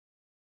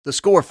The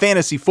Score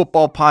Fantasy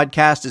Football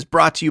Podcast is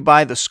brought to you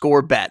by The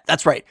Score Bet.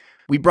 That's right.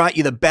 We brought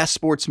you the best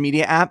sports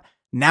media app.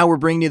 Now we're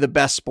bringing you the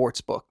best sports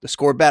book. The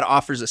Score Bet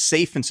offers a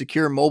safe and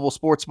secure mobile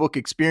sportsbook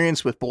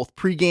experience with both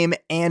pregame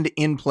and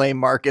in-play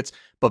markets.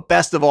 But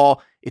best of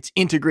all, it's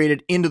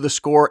integrated into the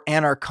Score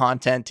and our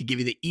content to give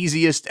you the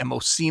easiest and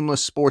most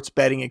seamless sports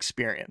betting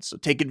experience. So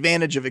take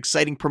advantage of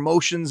exciting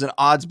promotions and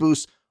odds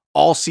boosts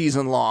all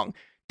season long.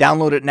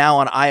 Download it now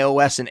on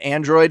iOS and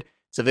Android.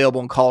 It's available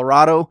in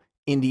Colorado,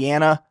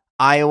 Indiana,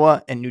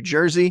 Iowa, and New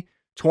Jersey,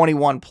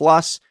 21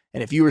 plus.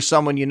 And if you or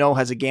someone you know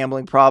has a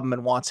gambling problem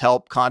and wants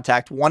help,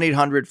 contact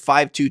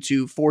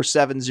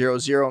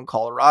 1-800-522-4700 in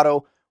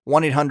Colorado,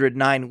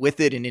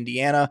 1-800-9-WITH-IT in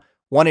Indiana,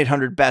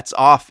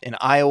 1-800-BETS-OFF in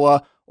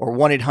Iowa, or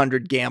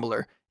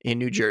 1-800-GAMBLER in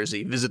New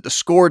Jersey. Visit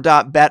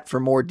thescore.bet for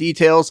more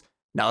details.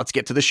 Now let's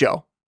get to the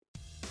show.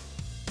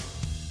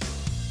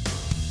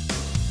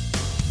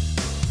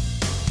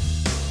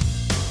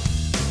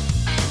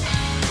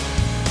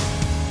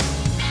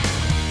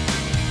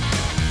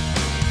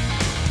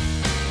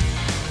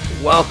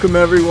 Welcome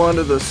everyone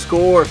to the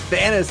Score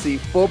Fantasy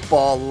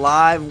Football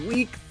Live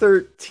Week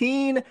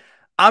 13.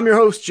 I'm your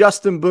host,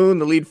 Justin Boone,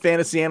 the lead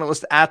fantasy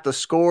analyst at The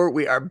Score.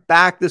 We are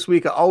back this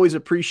week. I always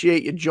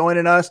appreciate you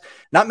joining us.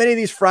 Not many of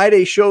these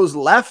Friday shows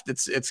left.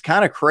 It's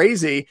kind of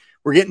crazy.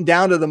 We're getting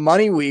down to the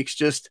money weeks,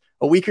 just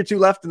a week or two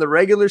left in the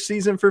regular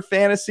season for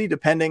fantasy,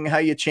 depending how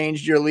you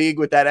changed your league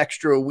with that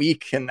extra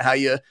week and how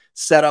you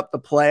set up the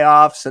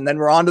playoffs. And then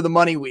we're on to the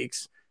money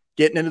weeks,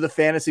 getting into the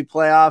fantasy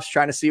playoffs,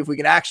 trying to see if we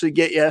can actually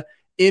get you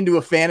into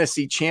a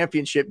fantasy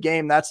championship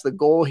game. That's the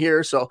goal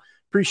here. So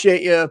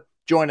appreciate you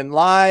joining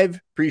live.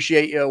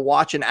 Appreciate you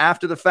watching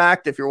after the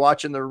fact. If you're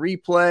watching the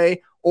replay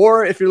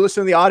or if you're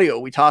listening to the audio,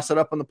 we toss it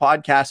up on the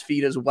podcast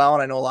feed as well.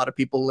 And I know a lot of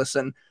people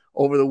listen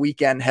over the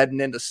weekend heading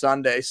into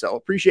Sunday. So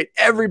appreciate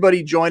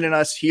everybody joining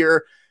us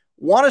here.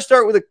 Want to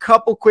start with a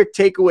couple quick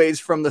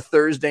takeaways from the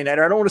Thursday night.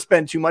 I don't want to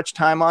spend too much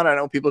time on it. I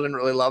know people didn't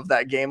really love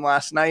that game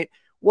last night.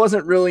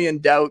 Wasn't really in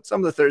doubt.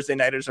 Some of the Thursday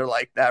nighters are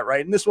like that,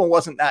 right? And this one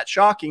wasn't that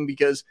shocking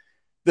because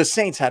the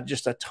Saints had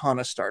just a ton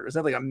of starters. They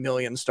had like 1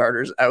 million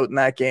starters out in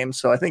that game.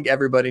 So I think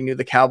everybody knew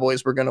the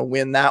Cowboys were going to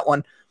win that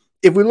one.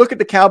 If we look at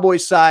the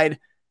Cowboys side,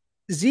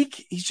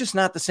 Zeke, he's just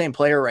not the same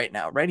player right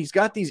now, right? He's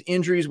got these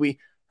injuries. We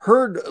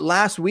heard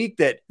last week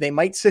that they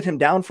might sit him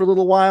down for a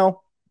little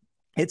while.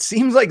 It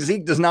seems like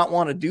Zeke does not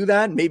want to do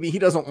that. Maybe he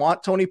doesn't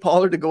want Tony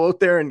Pollard to go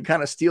out there and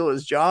kind of steal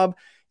his job.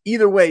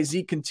 Either way,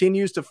 Zeke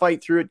continues to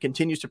fight through it,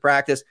 continues to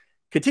practice,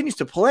 continues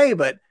to play,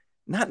 but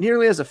not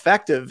nearly as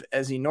effective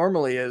as he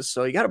normally is.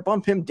 So you got to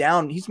bump him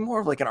down. He's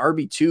more of like an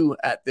RB2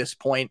 at this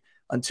point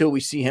until we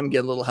see him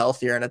get a little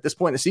healthier. And at this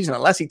point in the season,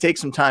 unless he takes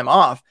some time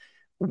off,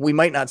 we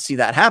might not see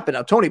that happen.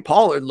 Now, Tony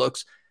Pollard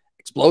looks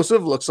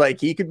explosive, looks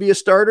like he could be a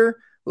starter,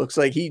 looks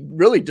like he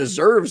really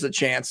deserves a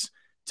chance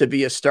to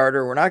be a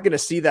starter. We're not going to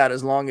see that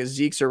as long as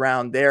Zeke's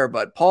around there.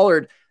 But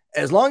Pollard,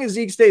 as long as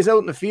Zeke stays out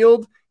in the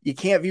field, you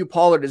can't view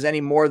Pollard as any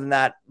more than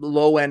that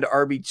low-end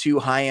RB2,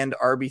 high-end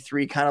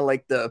RB3, kind of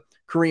like the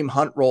Kareem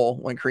Hunt role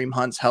when Kareem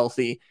Hunt's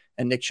healthy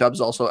and Nick Chubb's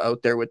also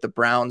out there with the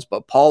Browns.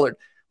 But Pollard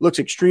looks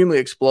extremely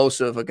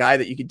explosive, a guy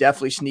that you could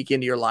definitely sneak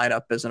into your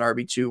lineup as an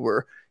RB2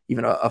 or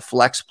even a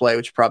flex play,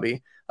 which is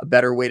probably a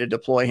better way to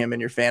deploy him in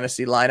your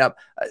fantasy lineup.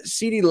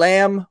 CeeDee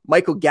Lamb,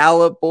 Michael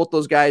Gallup, both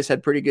those guys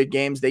had pretty good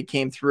games. They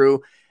came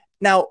through.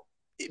 Now,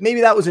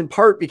 maybe that was in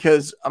part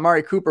because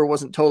Amari Cooper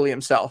wasn't totally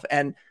himself.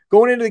 And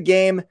going into the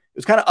game, it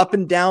was kind of up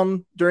and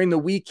down during the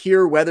week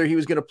here, whether he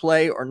was going to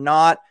play or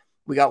not.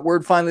 We got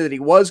word finally that he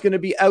was going to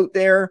be out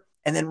there.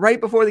 And then right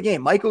before the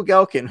game, Michael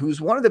Galkin, who's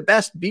one of the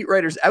best beat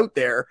writers out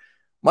there,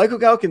 Michael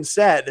Galkin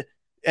said,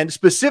 and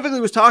specifically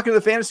was talking to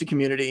the fantasy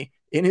community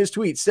in his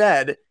tweet,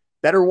 said,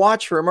 better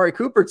watch for Amari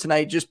Cooper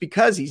tonight just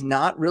because he's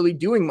not really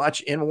doing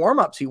much in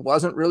warmups. He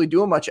wasn't really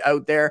doing much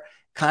out there,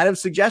 kind of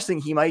suggesting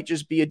he might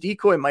just be a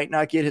decoy, might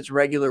not get his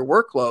regular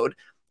workload.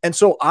 And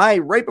so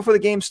right before the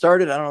game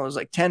started, I don't know, it was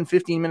like 10,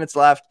 15 minutes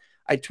left,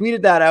 I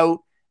tweeted that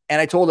out. And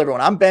I told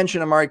everyone, I'm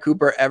benching Amari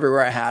Cooper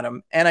everywhere I had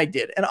him. And I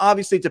did. And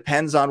obviously it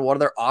depends on what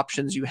other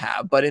options you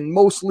have. But in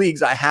most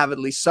leagues, I have at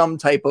least some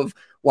type of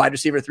wide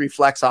receiver 3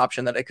 flex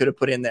option that I could have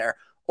put in there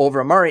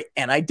over Amari.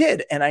 And I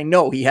did. And I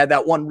know he had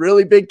that one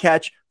really big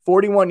catch,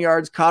 41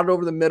 yards, caught it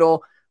over the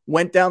middle,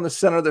 went down the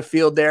center of the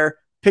field there,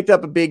 picked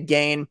up a big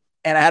gain.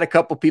 And I had a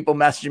couple people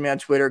messaging me on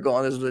Twitter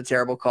going, this was a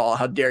terrible call.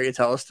 How dare you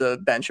tell us to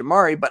bench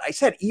Amari? But I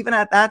said, even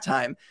at that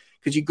time,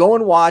 because you go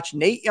and watch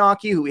Nate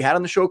Yonke, who we had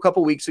on the show a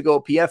couple weeks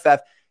ago, PFF,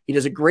 he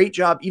does a great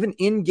job, even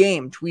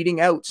in-game, tweeting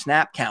out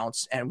snap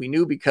counts. And we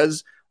knew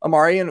because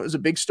Amari, and it was a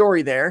big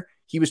story there,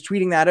 he was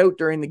tweeting that out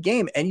during the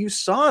game. And you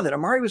saw that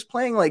Amari was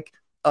playing like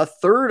a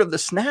third of the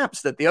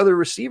snaps that the other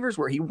receivers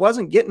were. He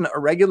wasn't getting a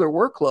regular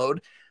workload.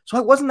 So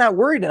I wasn't that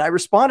worried. And I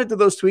responded to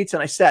those tweets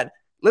and I said,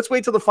 let's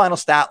wait till the final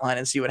stat line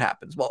and see what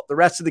happens. Well, the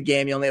rest of the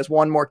game, he only has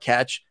one more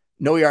catch,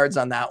 no yards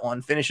on that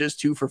one, finishes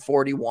 2 for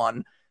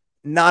 41.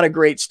 Not a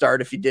great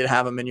start if you did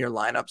have him in your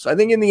lineup. So I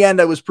think in the end,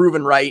 I was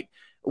proven right.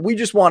 We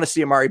just want to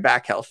see Amari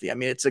back healthy. I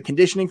mean, it's a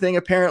conditioning thing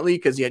apparently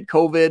because he had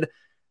COVID.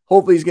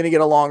 hopefully he's going to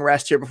get a long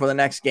rest here before the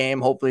next game.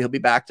 Hopefully he'll be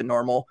back to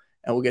normal,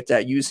 and we'll get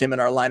to use him in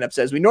our lineups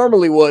as we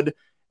normally would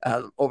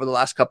over the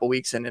last couple of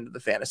weeks and into the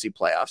fantasy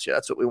playoffs. Yeah,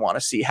 that's what we want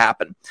to see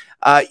happen.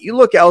 You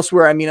look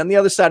elsewhere. I mean, on the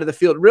other side of the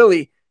field,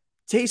 really,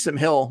 Taysom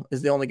Hill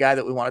is the only guy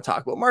that we want to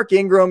talk about. Mark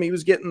Ingram, he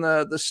was getting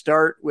the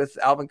start with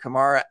Alvin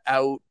Kamara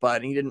out,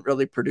 but he didn't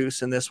really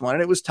produce in this one.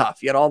 And it was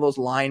tough. You had all those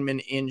linemen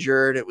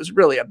injured. It was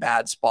really a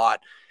bad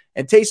spot.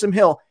 And Taysom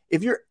Hill,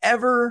 if you're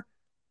ever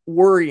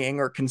worrying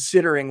or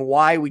considering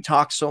why we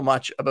talk so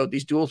much about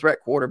these dual threat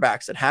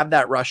quarterbacks that have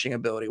that rushing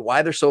ability,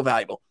 why they're so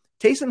valuable,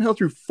 Taysom Hill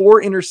threw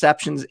 4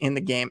 interceptions in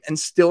the game and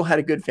still had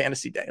a good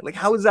fantasy day. Like,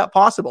 how is that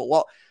possible?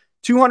 Well,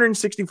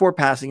 264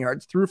 passing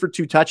yards, threw for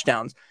 2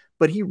 touchdowns,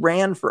 but he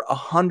ran for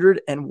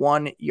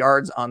 101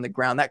 yards on the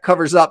ground. That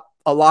covers up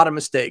a lot of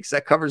mistakes.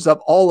 That covers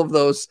up all of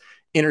those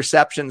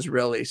interceptions,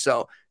 really.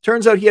 So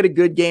turns out he had a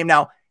good game.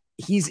 Now,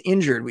 he's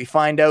injured. We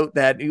find out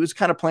that he was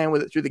kind of playing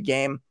with it through the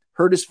game,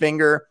 hurt his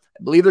finger.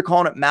 I believe they're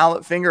calling it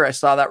mallet finger. I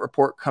saw that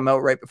report come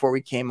out right before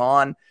we came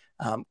on.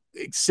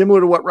 It's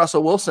similar to what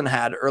Russell Wilson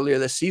had earlier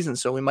this season.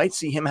 So we might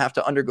see him have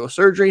to undergo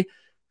surgery.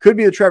 Could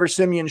be the Trevor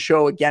Siemian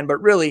show again, but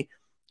really,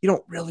 you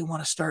don't really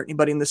want to start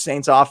anybody in the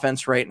Saints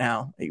offense right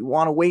now. You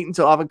want to wait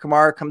until Alvin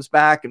Kamara comes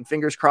back, and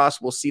fingers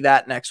crossed we'll see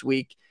that next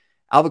week.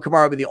 Alvin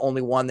Kamara will be the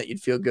only one that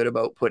you'd feel good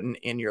about putting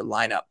in your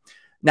lineup.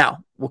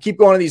 Now, we'll keep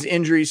going to these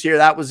injuries here.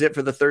 That was it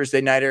for the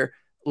Thursday nighter.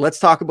 Let's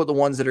talk about the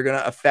ones that are going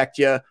to affect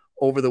you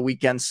over the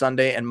weekend,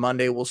 Sunday and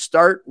Monday. We'll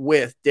start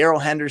with Darrell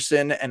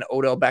Henderson and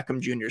Odell Beckham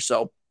Jr.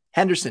 So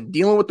Henderson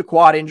dealing with the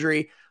quad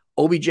injury.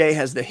 OBJ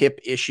has the hip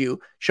issue.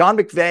 Sean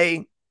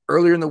McVay,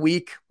 earlier in the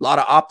week, a lot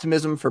of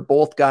optimism for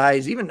both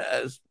guys. Even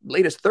as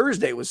late as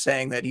Thursday was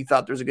saying that he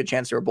thought there was a good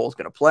chance they were both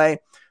going to play.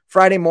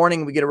 Friday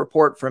morning, we get a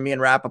report from Ian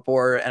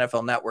Rappaport,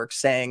 NFL Network,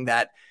 saying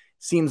that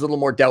seems a little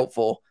more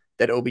doubtful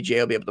that OBJ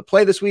will be able to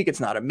play this week. It's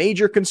not a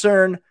major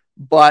concern,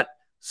 but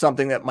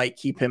something that might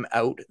keep him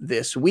out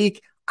this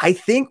week. I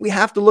think we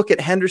have to look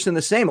at Henderson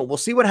the same. We'll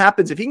see what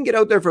happens. If he can get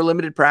out there for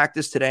limited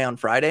practice today on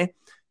Friday,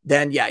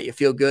 then yeah, you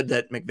feel good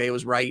that McVay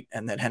was right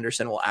and that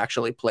Henderson will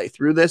actually play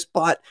through this.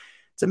 But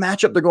it's a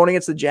matchup. They're going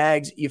against the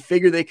Jags. You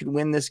figure they could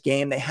win this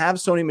game. They have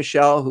Sony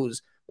Michel,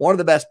 who's one of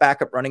the best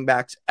backup running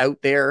backs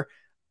out there.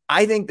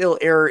 I think they'll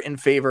err in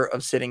favor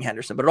of sitting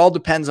Henderson, but it all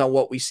depends on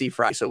what we see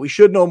Friday. So we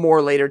should know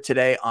more later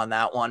today on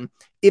that one.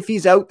 If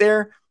he's out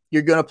there,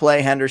 you're going to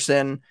play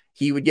Henderson.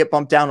 He would get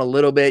bumped down a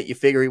little bit. You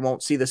figure he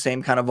won't see the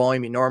same kind of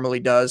volume he normally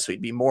does. So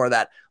he'd be more of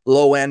that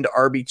low-end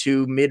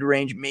RB2,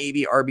 mid-range,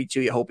 maybe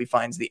RB2. You hope he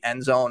finds the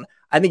end zone.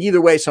 I think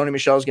either way, Sony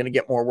Michel is going to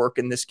get more work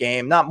in this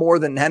game. Not more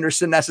than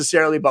Henderson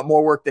necessarily, but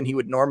more work than he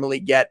would normally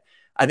get.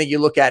 I think you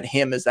look at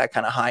him as that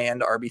kind of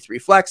high-end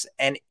RB3 flex.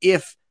 And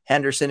if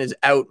Henderson is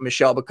out,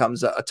 Michel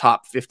becomes a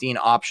top 15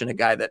 option, a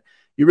guy that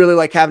you really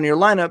like having in your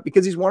lineup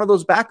because he's one of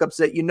those backups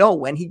that you know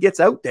when he gets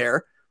out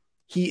there,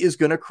 he is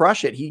going to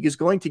crush it. He is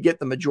going to get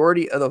the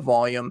majority of the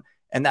volume,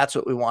 and that's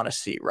what we want to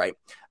see, right?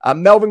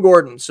 Melvin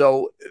Gordon.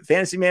 So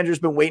fantasy manager's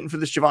been waiting for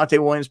this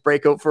Javonte Williams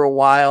breakout for a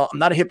while. I'm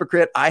not a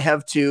hypocrite. I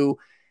have too,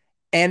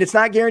 and it's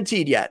not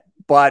guaranteed yet.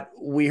 But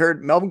we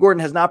heard Melvin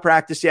Gordon has not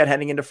practiced yet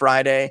heading into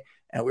Friday,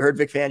 and we heard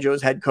Vic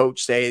Fangio's head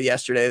coach say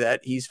yesterday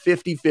that he's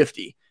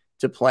 50-50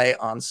 to play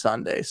on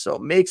Sunday. So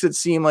it makes it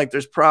seem like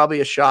there's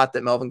probably a shot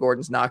that Melvin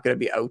Gordon's not going to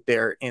be out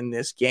there in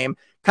this game.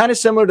 Kind of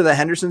similar to the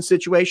Henderson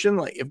situation.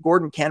 Like if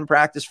Gordon can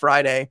practice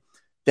Friday,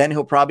 then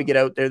he'll probably get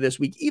out there this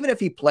week. Even if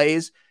he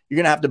plays, you're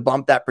going to have to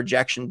bump that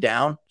projection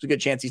down. There's a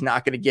good chance he's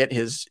not going to get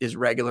his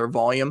regular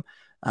volume.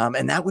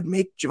 And that would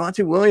make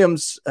Javonte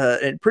Williams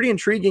a pretty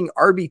intriguing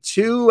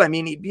RB2. I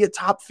mean, he'd be a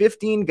top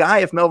 15 guy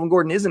if Melvin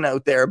Gordon isn't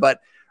out there. But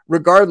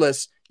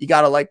regardless, you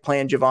got to like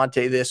playing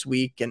Javonte this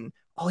week. And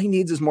all he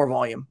needs is more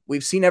volume.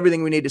 We've seen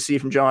everything we need to see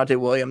from Javonte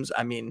Williams.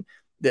 I mean,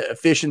 the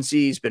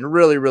efficiency's been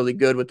really, really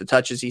good with the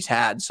touches he's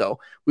had. So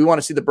we want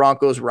to see the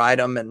Broncos ride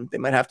him, and they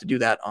might have to do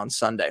that on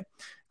Sunday,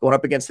 going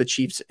up against the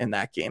Chiefs in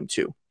that game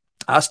too.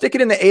 Stick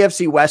it in the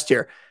AFC West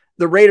here.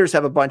 The Raiders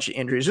have a bunch of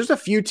injuries. There's a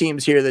few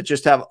teams here that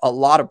just have a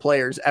lot of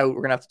players out. We're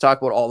going to have to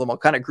talk about all of them. I'll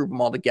kind of group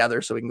them all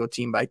together so we can go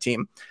team by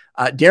team.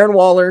 Darren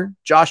Waller,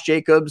 Josh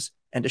Jacobs,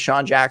 and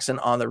Deshaun Jackson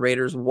on the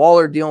Raiders.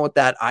 Waller dealing with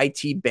that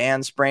IT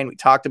band sprain. We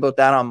talked about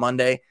that on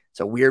Monday.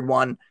 It's a weird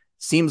one.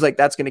 Seems like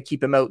that's going to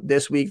keep him out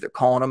this week. They're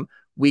calling him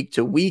week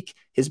to week.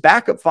 His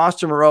backup,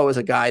 Foster Moreau, is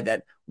a guy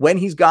that when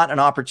he's gotten an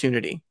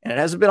opportunity, and it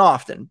hasn't been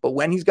often, but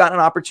when he's gotten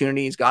an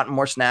opportunity, he's gotten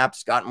more snaps,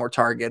 he's gotten more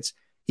targets,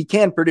 he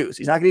can produce.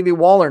 He's not going to be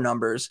Waller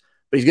numbers,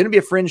 but he's going to be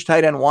a fringe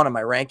tight end one in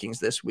my rankings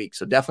this week.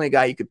 So definitely a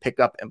guy you could pick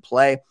up and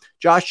play.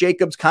 Josh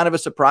Jacobs, kind of a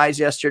surprise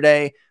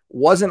yesterday,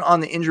 wasn't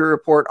on the injury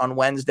report on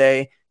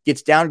Wednesday,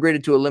 gets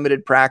downgraded to a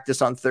limited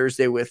practice on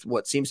Thursday with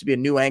what seems to be a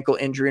new ankle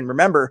injury. And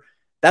remember,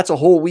 that's a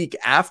whole week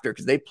after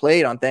because they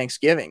played on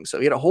Thanksgiving. So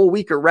he had a whole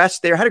week of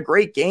rest there. Had a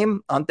great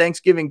game on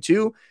Thanksgiving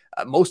too.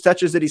 Most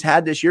touches that he's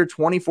had this year,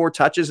 24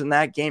 touches in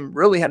that game.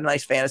 Really had a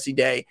nice fantasy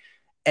day.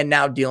 And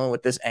now dealing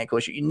with this ankle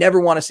issue. You never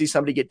want to see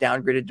somebody get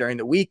downgraded during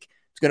the week.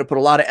 It's going to put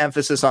a lot of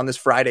emphasis on this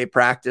Friday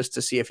practice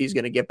to see if he's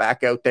going to get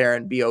back out there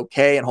and be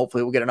okay. And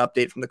hopefully we'll get an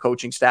update from the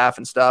coaching staff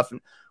and stuff.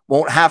 And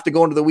won't have to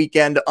go into the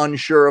weekend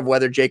unsure of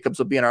whether Jacobs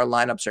will be in our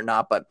lineups or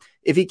not. But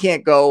if he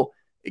can't go,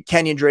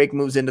 Kenyon Drake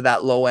moves into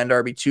that low end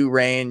RB2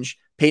 range.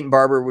 Peyton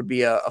Barber would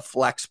be a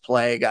flex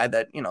play, guy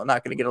that, not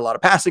going to get a lot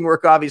of passing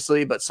work,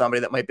 obviously, but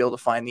somebody that might be able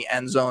to find the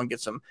end zone,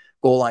 get some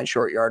goal line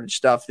short yardage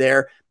stuff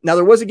there. Now,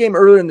 there was a game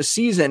earlier in the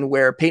season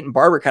where Peyton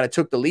Barber kind of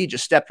took the lead,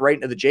 just stepped right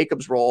into the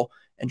Jacobs role,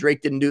 and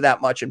Drake didn't do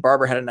that much, and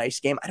Barber had a nice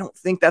game. I don't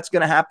think that's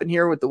going to happen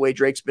here with the way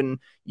Drake's been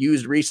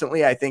used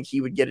recently. I think he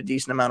would get a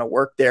decent amount of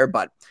work there,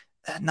 but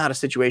not a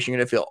situation you're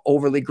going to feel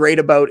overly great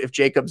about if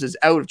Jacobs is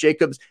out. If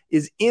Jacobs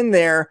is in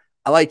there,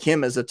 I like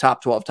him as a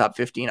top 12, top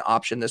 15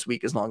 option this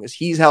week as long as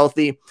he's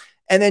healthy.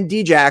 And then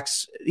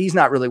Djax, he's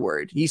not really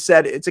worried. He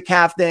said it's a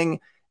calf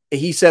thing.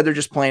 He said they're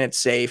just playing it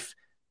safe.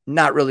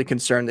 Not really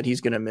concerned that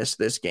he's going to miss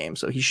this game.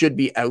 So he should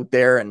be out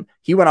there. And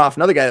he went off,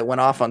 another guy that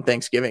went off on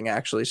Thanksgiving,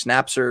 actually.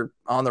 Snaps are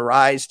on the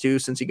rise, too,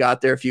 since he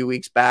got there a few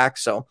weeks back.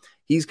 So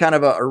he's kind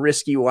of a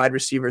risky wide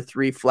receiver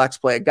 3 flex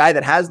play, a guy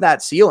that has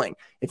that ceiling.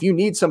 If you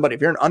need somebody,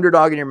 if you're an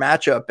underdog in your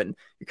matchup and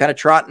you're kind of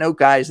trotting out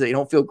guys that you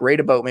don't feel great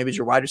about, maybe it's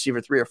your wide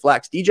receiver 3 or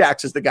flex,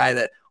 Djax is the guy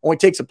that only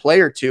takes a play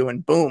or two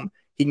and boom,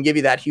 he can give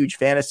you that huge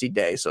fantasy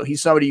day. So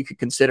he's somebody you could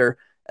consider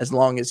as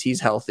long as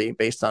he's healthy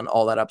based on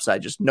all that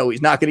upside. Just know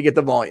he's not going to get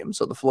the volume.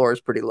 So the floor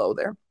is pretty low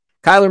there.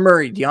 Kyler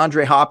Murray,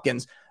 DeAndre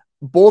Hopkins,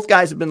 both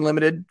guys have been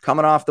limited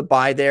coming off the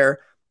bye there.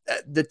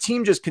 The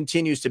team just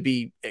continues to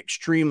be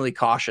extremely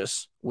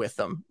cautious with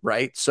them,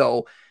 right?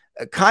 So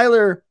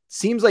Kyler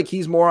seems like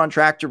he's more on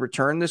track to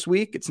return this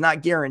week. It's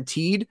not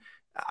guaranteed.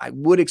 I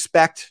would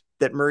expect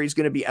that Murray's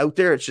going to be out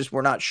there. It's just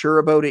we're not sure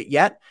about it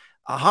yet.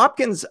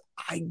 Hopkins,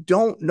 I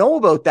don't know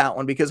about that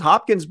one because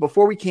Hopkins,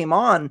 before we came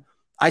on,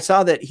 I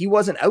saw that he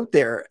wasn't out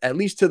there, at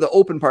least to the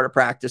open part of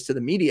practice, to the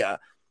media.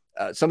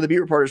 Some of the beat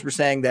reporters were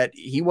saying that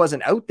he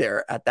wasn't out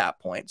there at that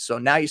point. So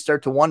now you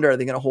start to wonder, are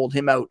they going to hold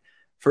him out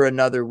for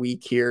another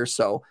week here?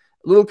 So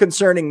a little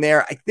concerning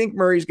there. I think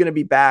Murray's going to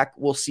be back.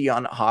 We'll see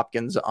on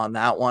Hopkins on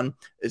that one.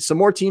 Some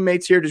more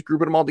teammates here, just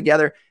grouping them all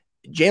together.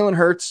 Jalen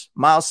Hurts,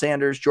 Miles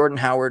Sanders, Jordan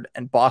Howard,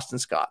 and Boston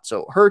Scott.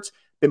 So Hurts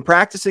been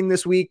practicing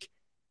this week.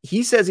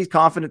 He says he's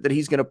confident that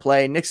he's going to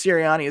play. Nick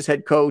Sirianni is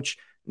head coach.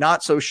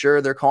 Not so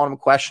sure. They're calling him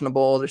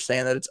questionable. They're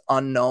saying that it's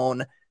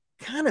unknown.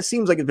 Kind of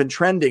seems like it's been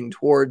trending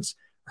towards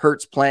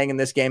Hurts playing in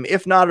this game.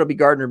 If not, it'll be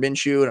Gardner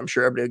Minshew, and I'm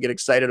sure everybody will get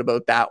excited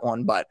about that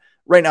one. But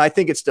right now, I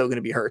think it's still going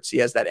to be Hurts. He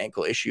has that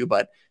ankle issue,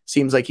 but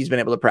seems like he's been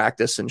able to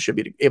practice and should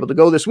be able to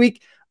go this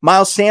week.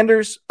 Miles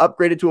Sanders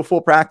upgraded to a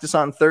full practice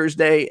on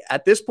Thursday.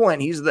 At this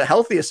point, he's the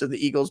healthiest of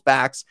the Eagles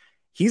backs.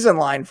 He's in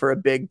line for a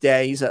big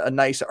day. He's a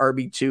nice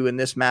RB2 in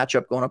this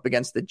matchup going up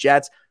against the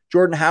Jets.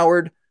 Jordan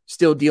Howard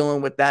still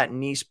dealing with that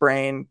knee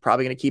sprain.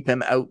 Probably going to keep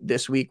him out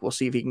this week. We'll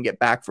see if he can get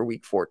back for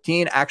week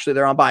 14. Actually,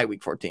 they're on bye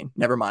week 14.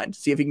 Never mind.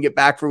 See if he can get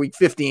back for week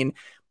 15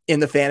 in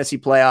the fantasy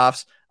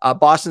playoffs.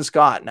 Boston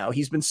Scott. Now,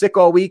 he's been sick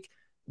all week.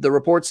 The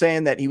report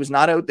saying that he was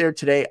not out there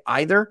today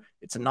either.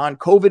 It's a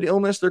non-COVID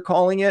illness, they're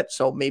calling it.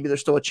 So maybe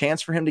there's still a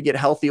chance for him to get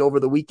healthy over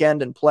the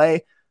weekend and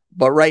play.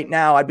 But right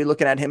now, I'd be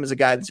looking at him as a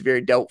guy that's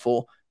very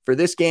doubtful for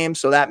this game.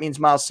 So that means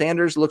Miles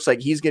Sanders looks like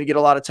he's going to get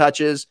a lot of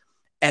touches.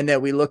 And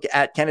then we look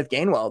at Kenneth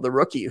Gainwell, the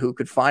rookie, who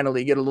could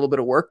finally get a little bit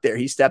of work there.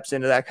 He steps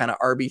into that kind of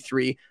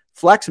RB3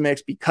 flex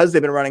mix because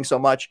they've been running so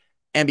much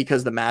and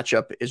because the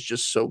matchup is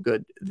just so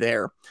good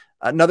there.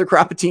 Another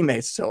crop of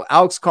teammates. So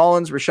Alex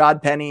Collins,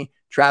 Rashad Penny,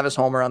 Travis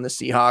Homer on the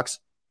Seahawks.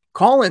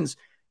 Collins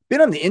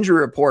been on the injury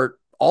report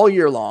all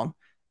year long.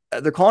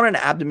 They're calling it an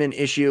abdomen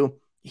issue.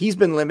 He's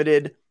been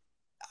limited.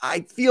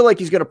 I feel like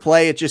he's going to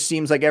play. It just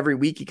seems like every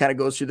week he kind of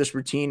goes through this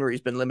routine where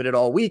he's been limited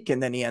all week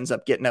and then he ends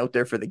up getting out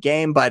there for the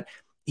game. But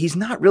he's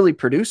not really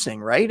producing,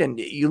 right? And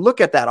you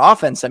look at that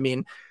offense. I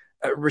mean,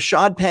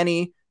 Rashad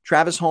Penny,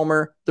 Travis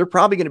Homer, they're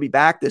probably going to be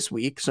back this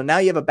week. So now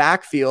you have a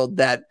backfield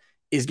that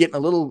is getting a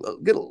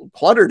little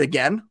cluttered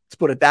again. Let's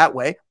put it that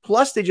way.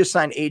 Plus, they just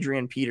signed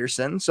Adrian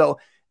Peterson. So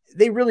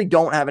they really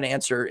don't have an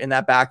answer in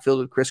that backfield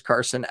with Chris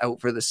Carson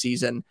out for the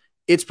season.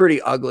 It's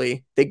pretty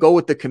ugly. They go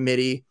with the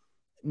committee.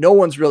 No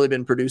one's really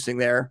been producing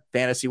there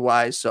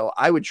fantasy-wise. So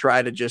I would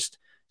try to just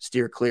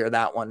steer clear of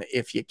that one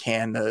if you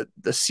can.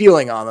 The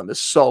ceiling on them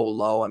is so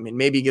low. I mean,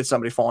 maybe you get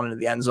somebody falling into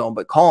the end zone,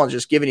 but Collins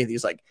just giving you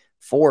these like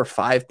 4 or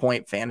 5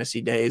 point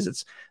fantasy days.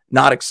 It's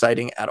not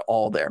exciting at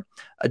all there.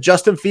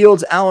 Justin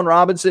Fields, Allen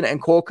Robinson,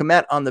 and Cole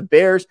Kmet on the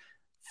Bears.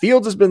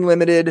 Fields has been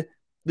limited.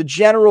 The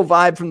general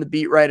vibe from the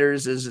beat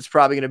writers is it's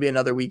probably going to be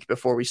another week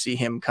before we see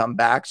him come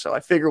back. So I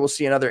figure we'll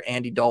see another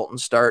Andy Dalton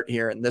start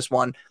here in this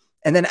one.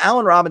 And then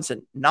Allen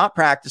Robinson not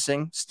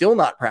practicing, still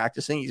not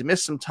practicing. He's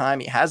missed some time.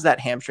 He has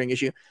that hamstring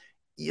issue.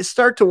 You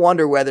start to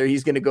wonder whether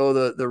he's going to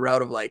go the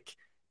route of like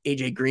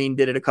AJ Green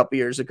did it a couple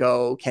years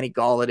ago. Kenny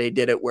Golladay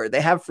did it, where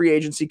they have free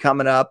agency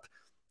coming up.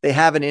 They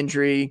have an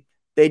injury.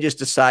 They just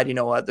decide, you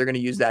know what, they're going to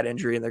use that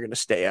injury and they're going to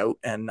stay out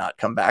and not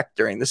come back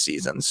during the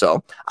season.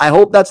 So I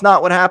hope that's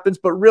not what happens,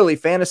 but really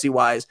fantasy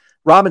wise,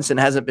 Robinson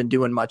hasn't been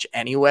doing much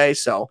anyway.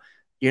 So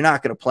you're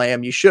not going to play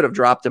him. You should have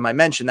dropped him. I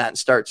mentioned that in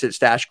Start, Sit,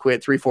 Stash,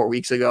 Quit 3-4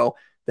 weeks ago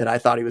that I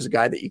thought he was a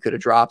guy that you could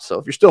have dropped. So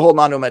if you're still holding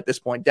on to him at this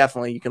point,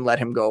 definitely you can let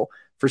him go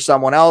for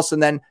someone else.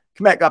 And then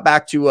Kmet got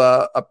back to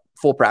a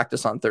full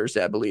practice on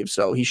Thursday, I believe,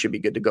 so he should be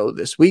good to go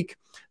this week.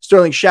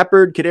 Sterling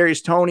Shepard,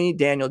 Kadarius Toney,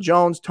 Daniel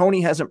Jones.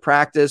 Toney hasn't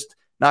practiced.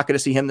 Not going to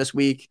see him this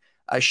week.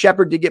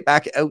 Shepard did get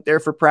back out there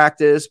for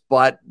practice,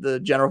 but the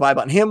general vibe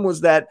on him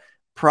was that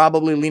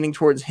probably leaning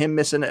towards him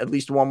missing at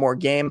least one more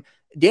game.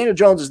 Daniel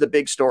Jones is the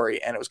big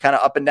story, and it was kind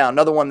of up and down.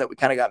 Another one that we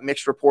kind of got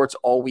mixed reports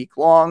all week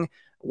long.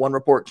 One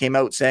report came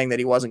out saying that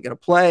he wasn't going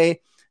to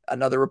play.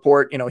 Another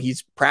report,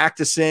 he's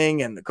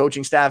practicing, and the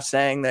coaching staff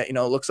saying that, it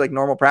looks like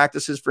normal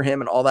practices for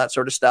him and all that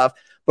sort of stuff.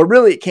 But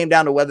really, it came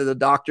down to whether the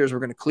doctors were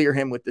going to clear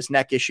him with this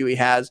neck issue he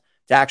has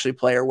to actually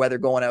play, or whether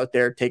going out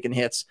there, taking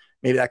hits,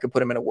 maybe that could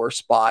put him in a worse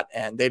spot.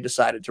 And they've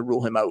decided to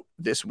rule him out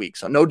this week.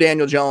 So no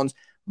Daniel Jones.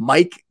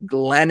 Mike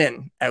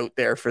Glennon out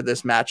there for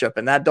this matchup.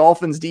 And that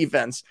Dolphins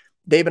defense,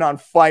 they've been on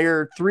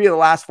fire 3 of the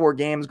last 4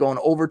 games, going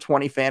over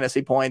 20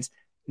 fantasy points.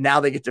 Now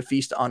they get to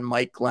feast on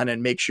Mike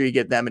Glennon. Make sure you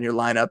get them in your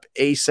lineup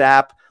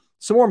ASAP.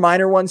 Some more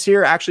minor ones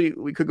here. Actually,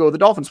 we could go with the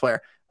Dolphins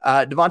player.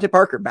 Devontae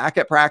Parker back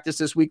at practice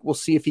this week. We'll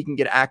see if he can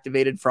get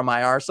activated from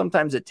IR.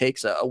 Sometimes it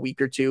takes a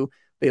week or two.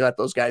 They let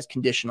those guys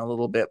condition a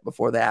little bit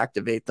before they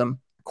activate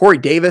them. Corey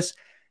Davis,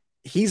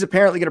 he's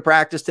apparently going to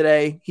practice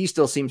today. He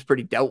still seems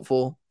pretty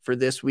doubtful for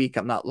this week.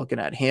 I'm not looking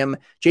at him.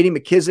 J.D.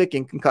 McKissick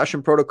in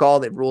concussion protocol.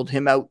 They've ruled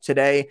him out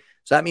today.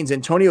 So that means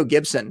Antonio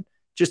Gibson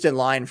just in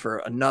line for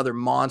another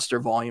monster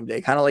volume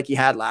day, kind of like he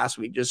had last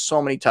week. Just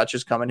so many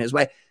touches coming his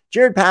way.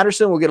 Jared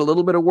Patterson will get a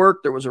little bit of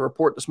work. There was a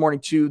report this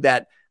morning, too,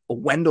 that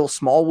Wendell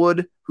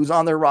Smallwood, who's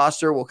on their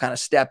roster, will kind of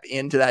step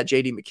into that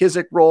J.D.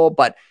 McKissick role.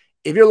 But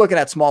if you're looking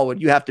at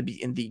Smallwood, you have to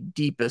be in the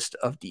deepest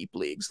of deep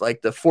leagues,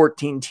 like the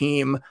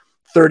 14-team,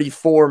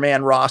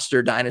 34-man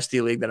roster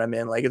dynasty league that I'm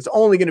in. Like, it's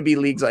only going to be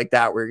leagues like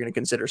that where you're going to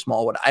consider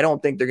Smallwood. I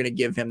don't think they're going to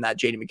give him that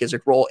J.D.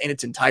 McKissick role in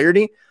its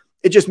entirety.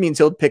 It just means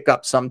he'll pick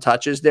up some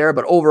touches there.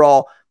 But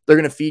overall, they're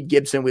going to feed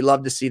Gibson. We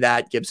love to see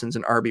that. Gibson's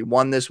an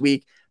RB1 this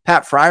week.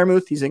 Pat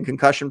Freiermuth, he's in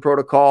concussion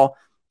protocol.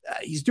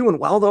 He's doing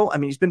well, though. I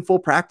mean, he's been full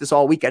practice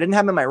all week. I didn't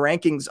have him in my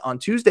rankings on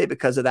Tuesday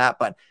because of that,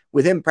 but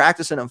with him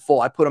practicing in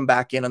full, I put him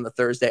back in on the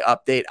Thursday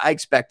update. I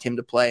expect him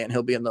to play, and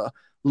he'll be in the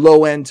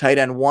low-end tight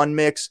end 1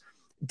 mix.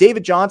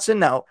 David Johnson,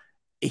 now,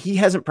 he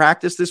hasn't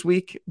practiced this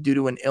week due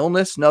to an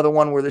illness. Another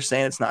one where they're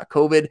saying it's not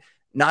COVID.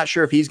 Not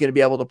sure if he's going to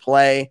be able to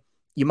play.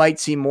 You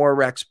might see more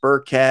Rex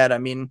Burkhead. I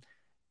mean,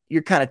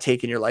 you're kind of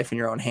taking your life in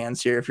your own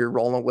hands here if you're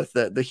rolling with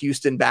the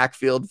Houston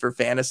backfield for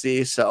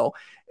fantasy. So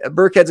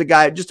Burkhead's a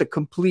guy, just a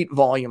complete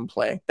volume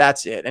play.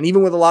 That's it. And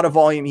even with a lot of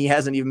volume, he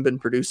hasn't even been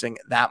producing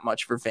that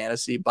much for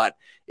fantasy. But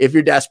if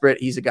you're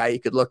desperate, he's a guy you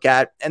could look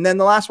at. And then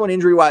the last one,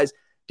 injury-wise,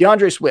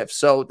 DeAndre Swift.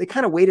 So they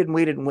kind of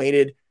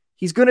waited.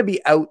 He's going to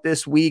be out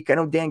this week. I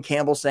know Dan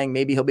Campbell's saying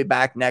maybe he'll be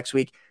back next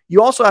week.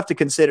 You also have to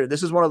consider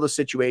this is one of those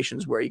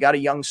situations where you got a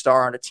young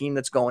star on a team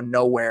that's going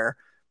nowhere.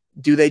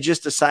 Do they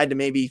just decide to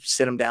maybe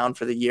sit him down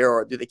for the year,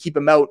 or do they keep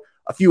him out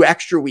a few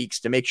extra weeks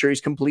to make sure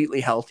he's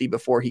completely healthy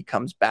before he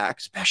comes back?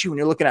 Especially when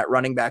you're looking at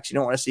running backs, you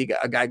don't want to see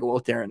a guy go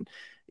out there and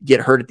get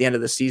hurt at the end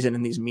of the season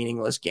in these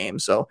meaningless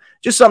games. So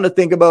just something to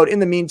think about. In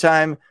the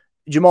meantime,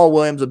 Jamal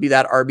Williams will be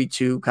that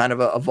RB2, kind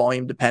of a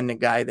volume dependent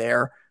guy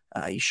there.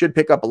 He should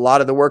pick up a lot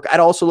of the work. I'd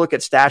also look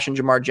at stashing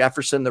Jamar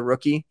Jefferson, the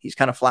rookie. He's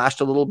kind of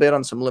flashed a little bit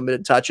on some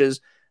limited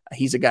touches.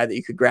 He's a guy that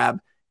you could grab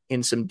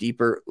in some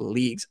deeper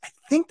leagues. I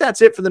think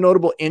that's it for the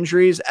notable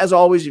injuries. As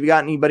always, if you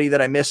got anybody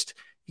that I missed,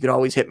 you can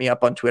always hit me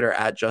up on Twitter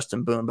at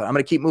Justin Boone. But I'm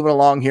going to keep moving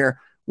along here.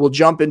 We'll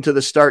jump into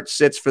the start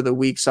sits for the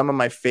week, some of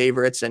my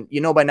favorites. And you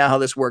know by now how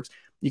this works.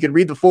 You can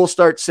read the full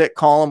start sit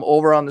column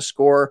over on the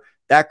Score.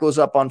 That goes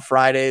up on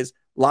Fridays.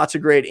 Lots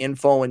of great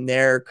info in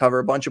there. Cover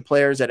a bunch of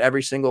players at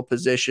every single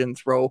position.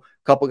 Throw a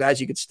couple guys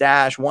you could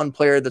stash. One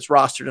player that's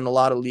rostered in a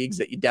lot of leagues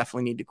that you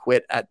definitely need to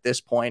quit at this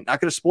point. Not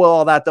going to spoil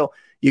all that, though.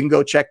 You can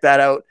go check that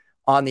out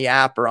on the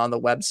app or on the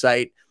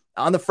website.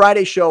 On the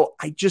Friday show,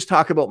 I just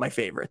talk about my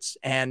favorites.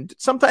 And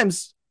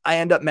sometimes I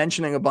end up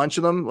mentioning a bunch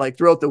of them like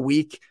throughout the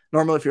week.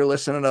 Normally, if you're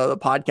listening to the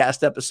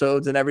podcast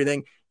episodes and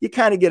everything, you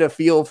kind of get a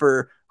feel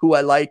for who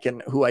I like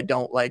and who I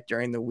don't like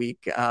during the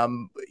week.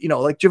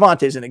 Like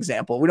Javonte is an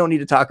example. We don't need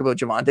to talk about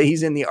Javonte.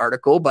 He's in the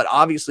article, but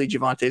obviously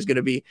Javonte is going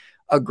to be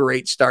a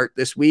great start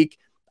this week.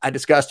 I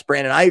discussed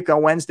Brandon Ayuk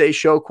on Wednesday's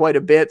show quite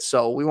a bit,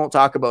 so we won't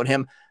talk about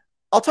him.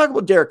 I'll talk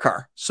about Derek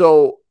Carr.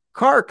 So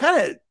Carr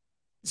kind of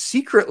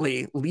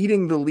secretly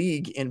leading the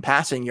league in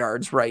passing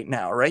yards right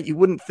now, right? You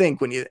wouldn't think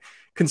when you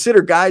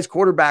consider guys,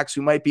 quarterbacks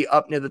who might be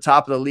up near the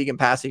top of the league in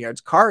passing yards.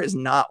 Carr is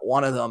not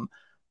one of them,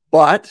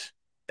 but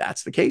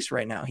that's the case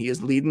right now. He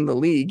is leading the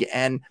league,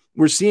 and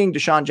we're seeing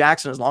Deshaun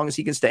Jackson, as long as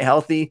he can stay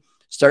healthy,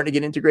 starting to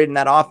get integrated in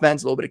that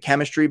offense, a little bit of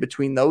chemistry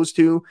between those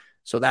two.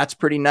 So that's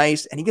pretty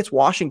nice. And he gets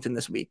Washington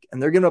this week,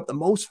 and they're giving up the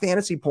most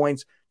fantasy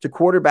points to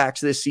quarterbacks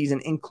this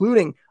season,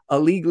 including a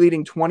league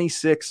leading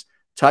 26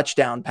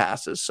 touchdown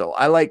passes. So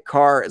I like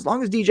Carr as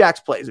long as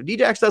Djax plays. If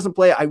Djax doesn't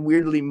play, I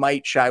weirdly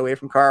might shy away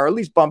from Carr, or at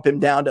least bump him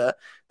down to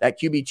that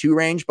QB2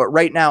 range. But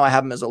right now I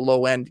have him as a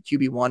low end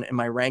QB1 in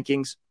my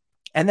rankings.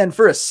 And then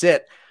for a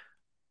sit,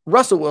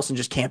 Russell Wilson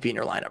just can't be in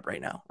your lineup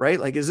right now, right?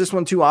 Like, is this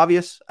one too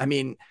obvious? I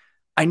mean,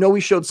 I know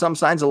he showed some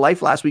signs of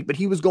life last week, but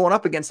he was going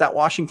up against that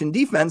Washington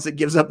defense that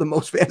gives up the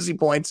most fantasy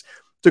points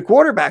to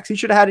quarterbacks. He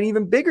should have had an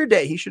even bigger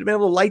day. He should have been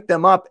able to light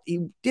them up.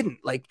 He didn't.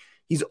 Like,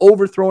 he's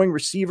overthrowing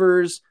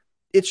receivers.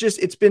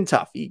 It's been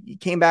tough. He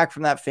came back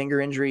from that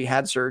finger injury,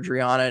 had surgery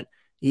on it.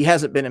 He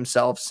hasn't been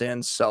himself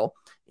since. So,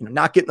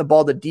 not getting the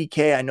ball to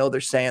DK. I know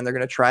they're saying they're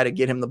going to try to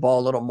get him the ball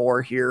a little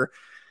more here.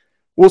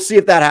 We'll see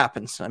if that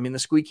happens. I mean, the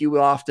squeaky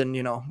wheel often,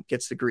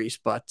 gets the grease,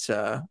 but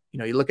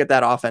you look at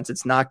that offense,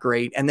 it's not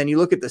great. And then you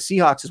look at the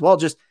Seahawks as well,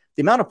 just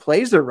the amount of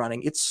plays they're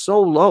running, it's so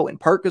low, in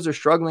part because they're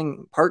struggling,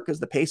 in part because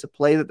the pace of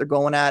play that they're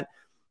going at,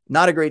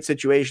 not a great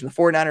situation. The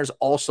 49ers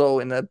also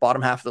in the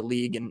bottom half of the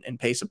league in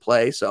pace of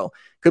play. So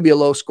could be a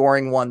low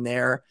scoring one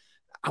there.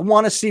 I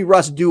want to see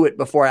Russ do it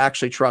before I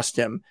actually trust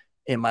him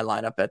in my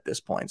lineup at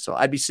this point. So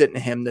I'd be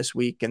sitting him this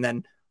week, and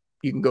then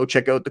you can go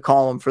check out the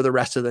column for the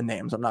rest of the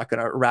names. I'm not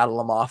going to rattle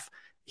them off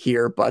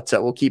here, but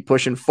we'll keep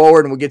pushing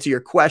forward and we'll get to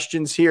your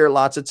questions here.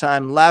 Lots of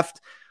time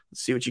left.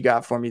 Let's see what you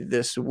got for me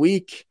this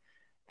week.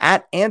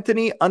 At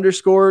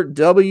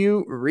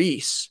Anthony_W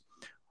Reese.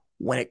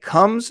 When it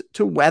comes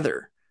to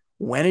weather,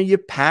 when are you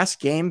past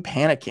game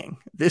panicking?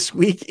 This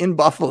week in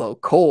Buffalo,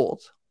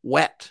 cold,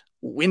 wet,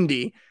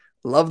 windy.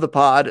 Love the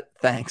pod.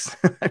 Thanks.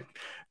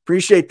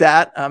 Appreciate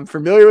that. I'm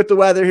familiar with the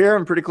weather here.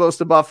 I'm pretty close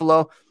to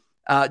Buffalo.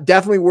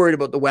 Definitely worried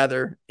about the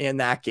weather in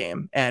that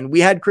game. And we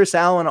had Chris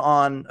Allen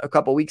on a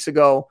couple weeks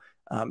ago.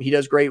 He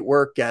does great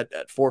work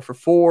at 4 for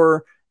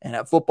 4 and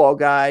at Football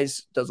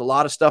Guys, does a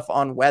lot of stuff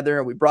on weather.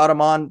 And we brought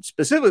him on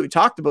specifically. We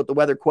talked about the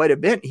weather quite a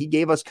bit. He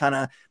gave us kind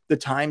of the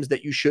times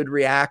that you should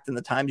react and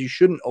the times you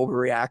shouldn't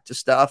overreact to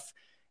stuff.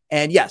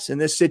 And yes, in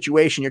this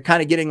situation, you're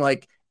kind of getting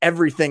like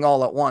everything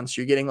all at once.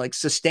 You're getting like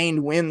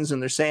sustained winds,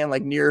 and they're saying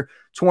like near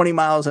 20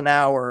 miles an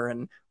hour,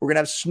 and we're going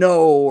to have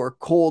snow or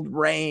cold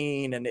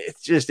rain. And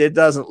it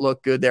doesn't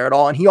look good there at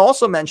all. And he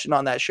also mentioned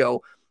on that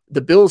show,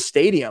 the Bills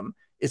stadium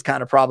is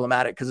kind of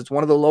problematic because it's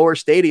one of the lower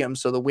stadiums.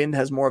 So the wind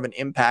has more of an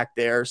impact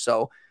there.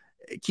 So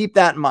keep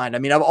that in mind. I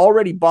mean, I've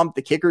already bumped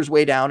the kickers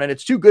way down, and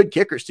it's two good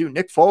kickers too.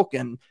 Nick Folk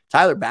and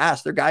Tyler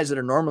Bass. They're guys that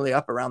are normally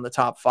up around the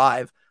top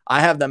 5. I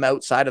have them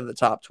outside of the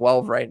top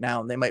 12 right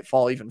now, and they might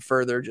fall even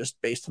further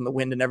just based on the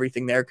wind and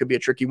everything there. Could be a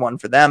tricky one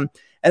for them.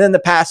 And then the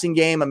passing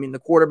game, I mean, the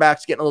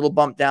quarterback's getting a little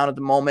bumped down at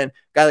the moment.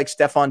 Guy like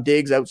Stephon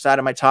Diggs outside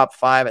of my top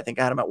 5. I think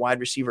I had him at wide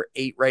receiver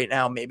 8 right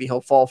now. Maybe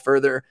he'll fall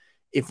further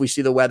if we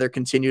see the weather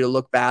continue to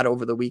look bad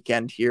over the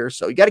weekend here.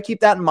 So you got to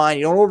keep that in mind.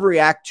 You don't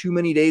overreact too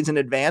many days in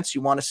advance.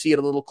 You want to see it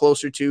a little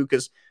closer to,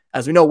 because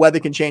as we know, weather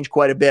can change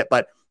quite a bit.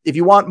 But if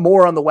you want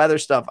more on the weather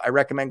stuff, I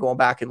recommend going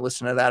back and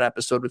listening to that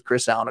episode with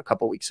Chris Allen a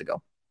couple weeks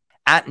ago.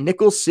 At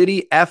Nickel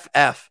City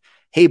FF.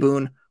 Hey,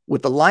 Boone,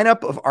 with the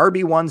lineup of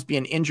RB1s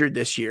being injured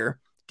this year,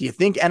 do you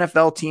think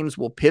NFL teams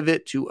will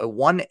pivot to a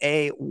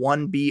 1A,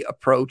 1B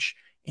approach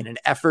in an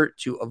effort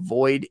to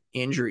avoid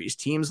injuries?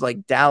 Teams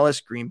like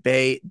Dallas, Green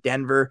Bay,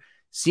 Denver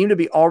seem to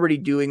be already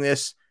doing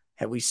this.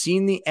 Have we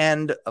seen the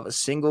end of a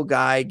single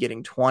guy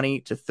getting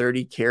 20 to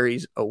 30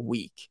 carries a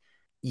week?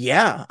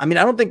 Yeah. I mean,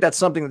 I don't think that's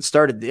something that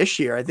started this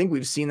year. I think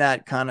we've seen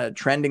that kind of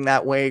trending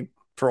that way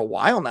for a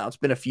while now. It's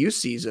been a few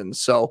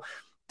seasons. So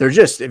they're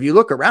just, if you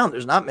look around,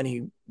 there's not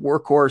many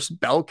workhorse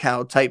bell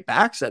cow type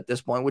backs at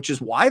this point, which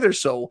is why they're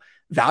so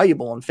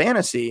valuable in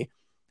fantasy.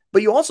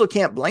 But you also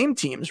can't blame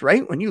teams,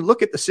 right? When you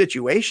look at the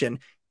situation,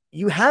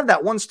 you have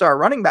that 1-star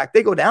running back,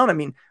 they go down. I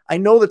mean, I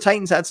know the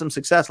Titans had some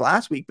success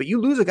last week, but you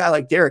lose a guy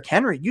like Derrick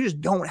Henry, you just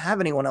don't have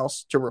anyone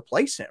else to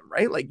replace him,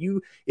 right? Like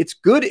it's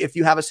good if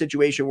you have a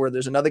situation where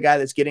there's another guy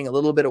that's getting a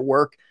little bit of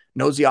work,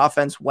 knows the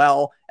offense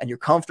well, and you're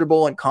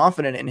comfortable and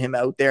confident in him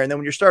out there. And then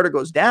when your starter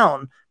goes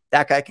down,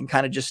 that guy can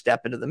kind of just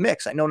step into the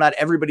mix. I know not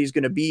everybody's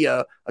going to be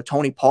a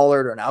Tony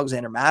Pollard or an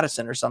Alexander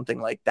Madison or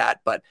something like that,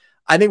 but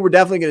I think we're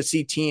definitely going to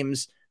see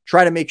teams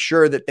try to make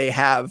sure that they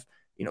have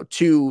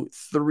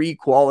 2-3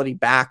 quality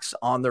backs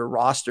on their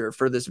roster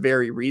for this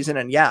very reason.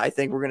 And yeah, I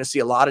think we're going to see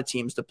a lot of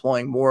teams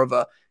deploying more of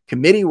a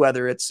committee,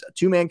 whether it's a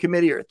 2-man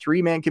committee or a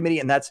 3-man committee.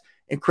 And that's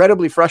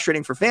incredibly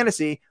frustrating for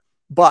fantasy,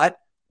 but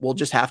we'll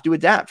just have to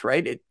adapt,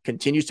 right? It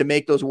continues to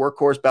make those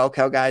workhorse bell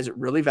cow guys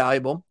really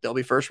valuable. They'll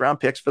be first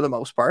round picks for the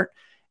most part.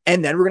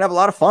 And then we're going to have a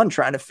lot of fun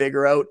trying to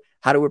figure out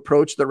how to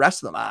approach the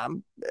rest of them.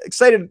 I'm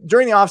excited.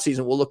 During the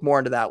offseason, we'll look more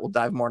into that. We'll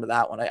dive more into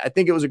that one. I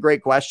think it was a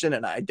great question,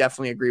 and I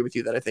definitely agree with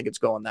you that I think it's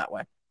going that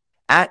way.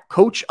 At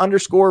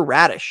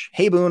Coach_Radish.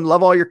 Hey, Boone,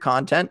 love all your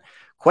content.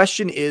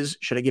 Question is,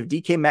 should I give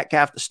DK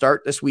Metcalf the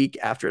start this week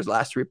after his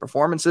last 3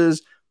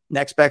 performances?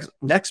 Next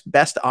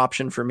best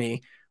option for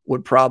me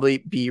would probably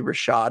be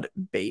Rashad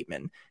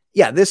Bateman.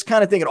 Yeah, this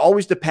kind of thing, it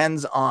always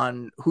depends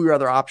on who your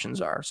other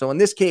options are. So in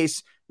this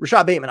case,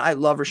 Rashad Bateman, I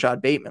love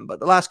Rashad Bateman, but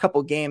the last couple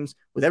of games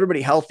with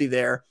everybody healthy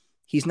there,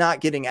 he's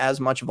not getting as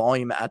much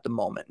volume at the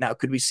moment. Now,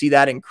 could we see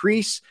that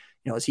increase?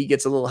 As he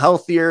gets a little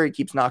healthier, he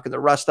keeps knocking the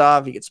rust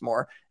off, he gets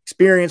more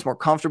experience, more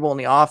comfortable in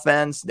the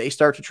offense, they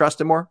start to trust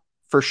him more?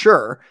 For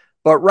sure.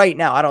 But right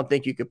now, I don't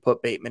think you could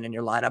put Bateman in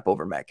your lineup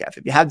over Metcalf.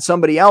 If you had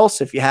somebody else,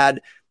 if you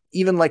had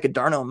even like a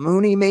Darnell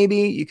Mooney,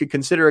 maybe you could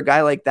consider a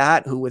guy like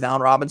that who with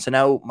Allen Robinson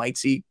out might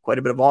see quite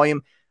a bit of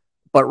volume.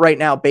 But right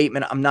now,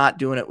 Bateman, I'm not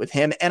doing it with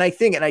him. And I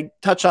think, and I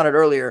touched on it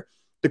earlier,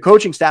 the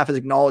coaching staff has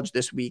acknowledged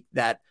this week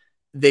that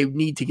they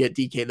need to get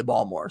DK the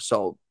ball more.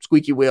 So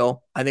squeaky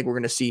wheel, I think we're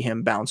going to see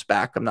him bounce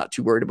back. I'm not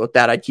too worried about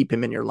that. I'd keep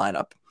him in your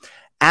lineup.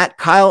 At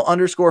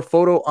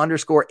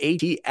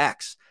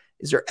Kyle_photo_ATX.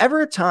 Is there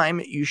ever a time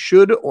you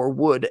should or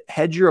would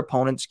hedge your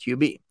opponent's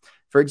QB?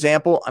 For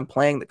example, I'm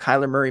playing the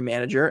Kyler Murray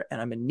manager, and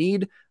I'm in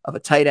need of a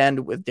tight end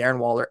with Darren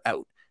Waller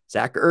out.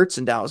 Zach Ertz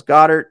and Dallas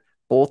Goedert,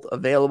 both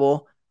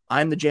available.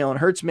 I'm the Jalen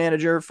Hurts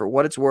manager. For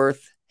what it's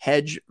worth,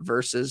 hedge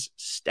versus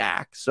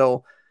stack.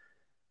 So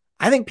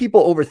I think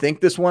people overthink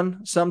this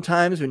one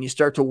sometimes when you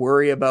start to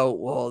worry about,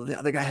 well, the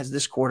other guy has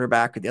this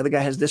quarterback, or the other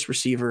guy has this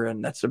receiver,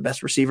 and that's the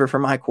best receiver for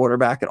my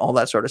quarterback, and all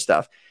that sort of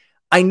stuff.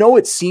 I know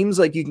it seems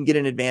like you can get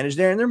an advantage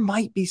there, and there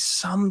might be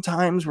some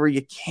times where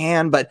you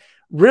can, but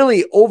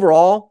really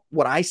overall,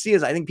 what I see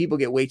is I think people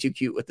get way too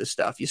cute with this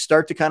stuff. You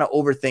start to kind of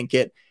overthink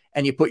it,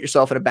 and you put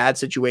yourself in a bad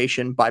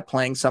situation by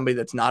playing somebody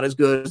that's not as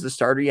good as the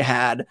starter you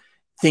had,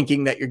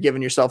 thinking that you're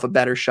giving yourself a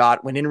better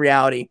shot, when in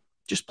reality,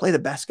 just play the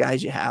best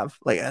guys you have.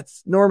 Like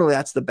that's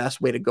the best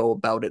way to go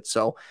about it.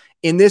 So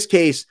in this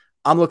case,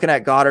 I'm looking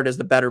at Goddard as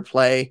the better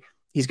play.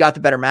 He's got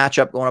the better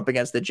matchup going up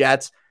against the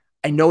Jets.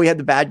 I know he had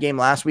the bad game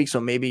last week,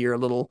 so maybe you're a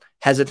little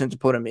hesitant to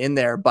put him in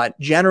there, but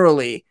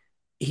generally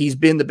he's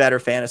been the better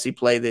fantasy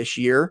play this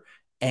year.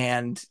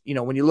 And,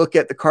 when you look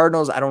at the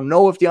Cardinals, I don't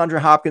know if DeAndre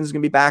Hopkins is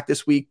going to be back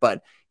this week,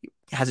 but he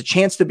has a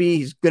chance to be.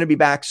 He's going to be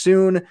back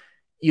soon.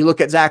 You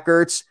look at Zach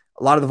Ertz,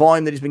 a lot of the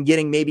volume that he's been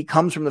getting maybe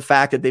comes from the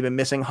fact that they've been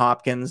missing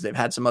Hopkins. They've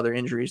had some other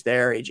injuries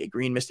there. AJ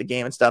Green missed a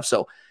game and stuff.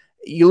 So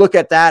you look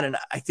at that, and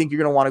I think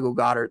you're going to want to go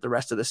Goddard the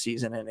rest of the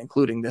season, and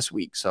including this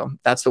week. So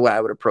that's the way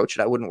I would approach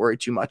it. I wouldn't worry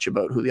too much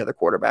about who the other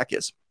quarterback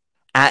is.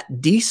 At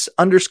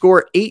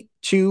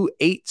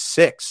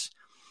Deese_8286.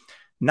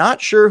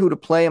 Not sure who to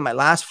play in my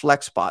last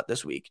flex spot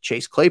this week.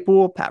 Chase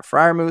Claypool, Pat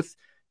Freiermuth,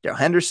 Darrell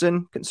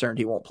Henderson, concerned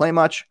he won't play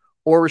much,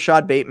 or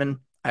Rashad Bateman.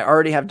 I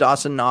already have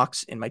Dawson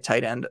Knox in my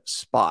tight end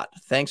spot.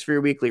 Thanks for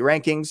your weekly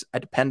rankings. I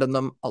depend on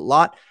them a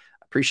lot.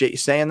 Appreciate you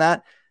saying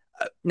that.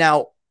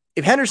 Now,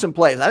 if Henderson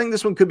plays, I think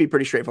this one could be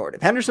pretty straightforward.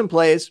 If Henderson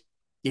plays,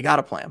 you got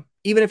to play him.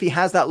 Even if he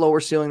has that lower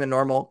ceiling than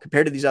normal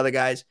compared to these other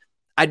guys,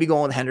 I'd be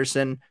going with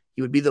Henderson.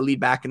 He would be the lead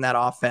back in that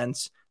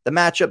offense. The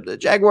matchup, the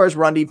Jaguars'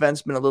 run defense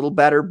has been a little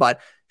better,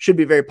 but should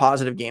be a very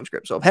positive game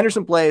script. So if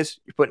Henderson plays,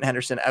 you're putting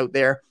Henderson out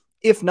there.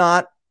 If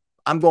not,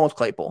 I'm going with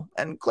Claypool.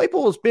 And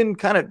Claypool has been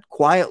kind of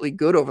quietly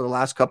good over the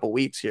last couple of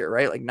weeks here,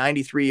 right? Like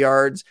 93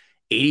 yards,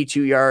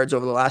 82 yards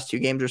over the last two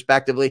games,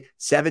 respectively,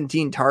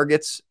 17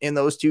 targets in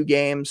those two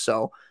games.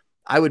 So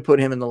I would put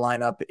him in the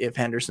lineup if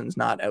Henderson's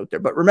not out there.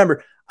 But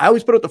remember, I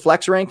always put out the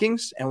flex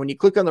rankings. And when you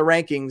click on the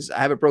rankings, I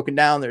have it broken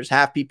down. There's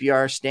half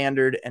PPR,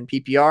 standard, and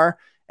PPR.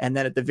 And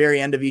then at the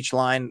very end of each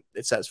line,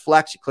 it says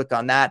flex. You click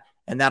on that,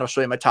 and that'll show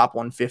you my top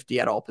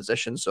 150 at all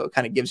positions. So it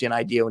kind of gives you an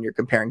idea when you're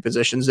comparing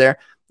positions there.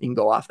 You can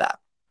go off that.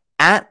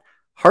 At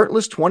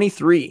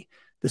Heartless23,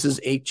 this is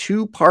a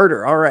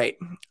two-parter. All right.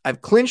 I've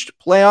clinched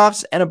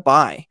playoffs and a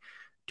bye.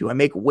 Do I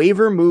make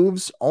waiver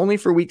moves only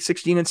for week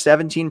 16 and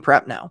 17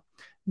 prep now?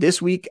 This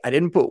week, I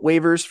didn't put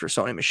waivers for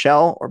Sony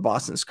Michel or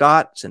Boston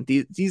Scott, since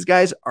these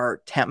guys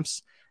are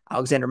temps.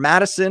 Alexander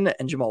Madison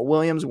and Jamal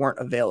Williams weren't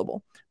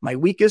available. My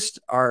weakest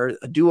are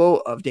a duo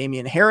of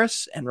Damian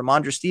Harris and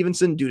Ramondre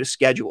Stevenson due to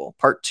schedule.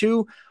 Part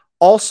 2,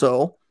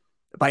 also,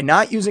 by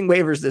not using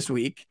waivers this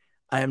week,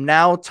 I am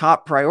now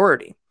top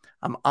priority.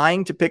 I'm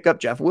eyeing to pick up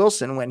Jeff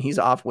Wilson when he's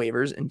off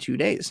waivers in 2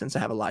 days, since I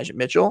have Elijah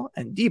Mitchell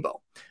and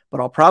Debo.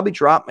 But I'll probably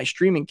drop my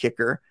streaming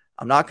kicker.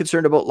 I'm not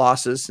concerned about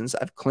losses since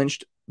I've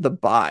clinched the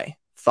bye.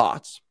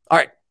 Thoughts? All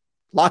right.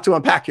 A lot to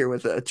unpack here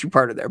with a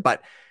two-parter there.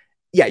 But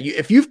yeah,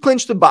 if you've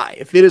clinched the bye,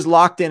 if it is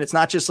locked in, it's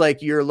not just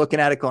like you're looking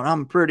at it going,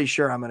 I'm pretty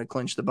sure I'm going to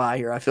clinch the bye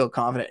here. I feel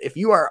confident. If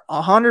you are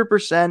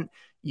 100%,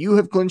 you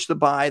have clinched the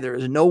bye, there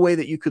is no way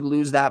that you could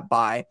lose that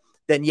bye,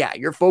 then yeah,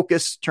 your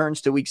focus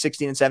turns to week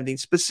 16 and 17.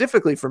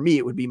 Specifically for me,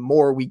 it would be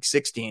more week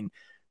 16,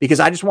 because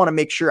I just want to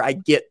make sure I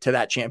get to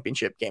that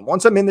championship game.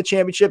 Once I'm in the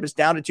championship, it's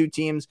down to 2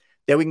 teams.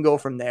 Then we can go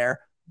from there.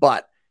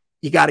 But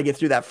you got to get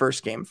through that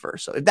first game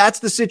first. So if that's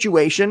the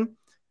situation,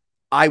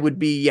 I would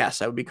be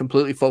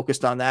completely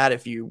focused on that.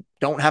 If you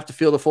don't have to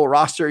field the full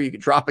roster, you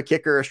could drop a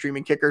kicker, a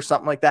streaming kicker,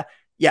 something like that.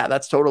 Yeah,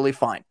 that's totally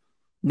fine.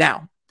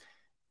 Now,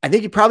 I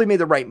think you probably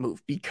made the right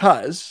move,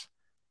 because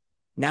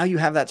now you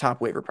have that top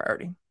waiver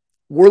priority.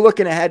 We're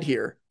looking ahead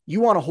here.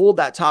 You want to hold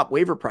that top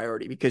waiver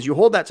priority, because you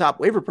hold that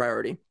top waiver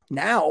priority.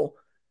 Now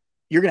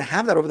you're going to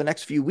have that over the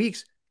next few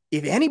weeks.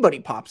 If anybody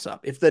pops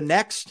up, if the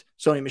next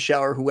Sony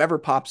Michel or whoever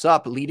pops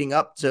up leading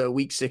up to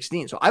week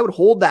 16. So I would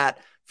hold that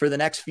for the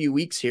next few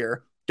weeks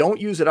here. Don't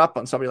use it up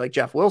on somebody like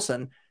Jeff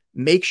Wilson.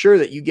 Make sure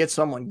that you get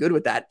someone good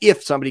with that.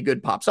 If somebody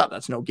good pops up,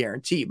 that's no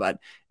guarantee, but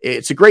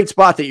it's a great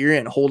spot that you're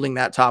in, holding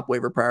that top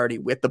waiver priority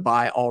with the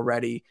bye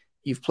already.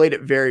 You've played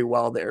it very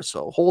well there.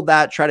 So hold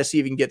that, try to see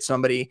if you can get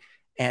somebody.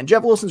 And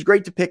Jeff Wilson's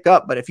great to pick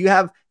up, but if you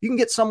can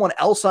get someone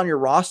else on your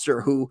roster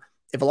who,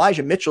 if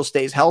Elijah Mitchell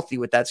stays healthy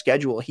with that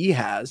schedule he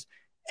has,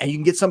 and you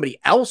can get somebody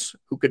else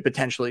who could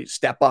potentially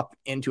step up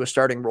into a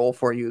starting role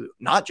for you,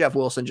 not Jeff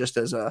Wilson, just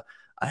as a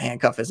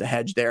handcuff, as a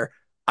hedge there,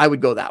 I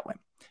would go that way.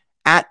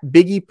 At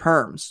Biggie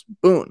Perms,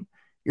 Boone,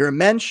 you're a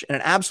mensch and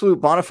an absolute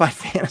bona fide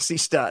fantasy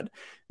stud.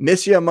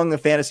 Miss you among the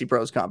Fantasy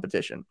Pros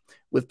competition.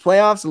 With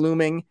playoffs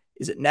looming,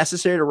 is it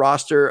necessary to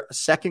roster a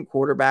second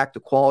quarterback the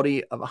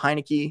quality of a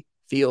Heineke,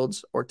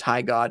 Fields, or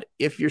Ty God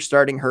if you're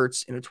starting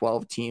Hurts in a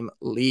 12-team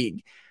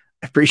league?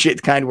 I appreciate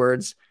the kind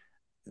words.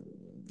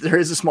 There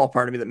is a small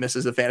part of me that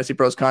misses the Fantasy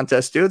Pros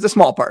contest too. It's a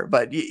small part,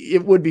 but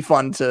it would be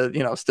fun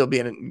to, still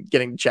be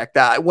getting checked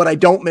out. What I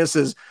don't miss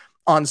is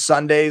on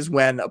Sundays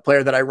when a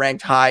player that I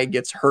ranked high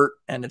gets hurt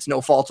and it's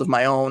no fault of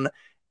my own.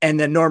 And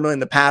then normally in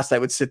the past, I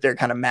would sit there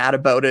kind of mad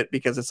about it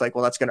because it's like,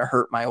 well, that's going to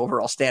hurt my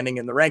overall standing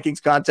in the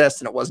rankings contest.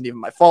 And it wasn't even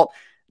my fault.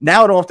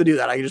 Now I don't have to do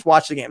that. I can just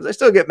watch the games. I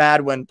still get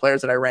mad when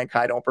players that I rank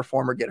high don't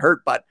perform or get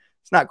hurt, but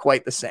it's not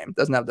quite the same. It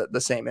doesn't have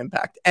the same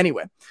impact.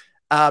 Anyway,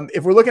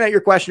 if we're looking at your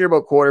question here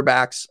about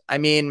quarterbacks, I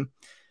mean,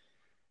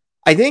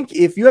 I think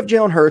if you have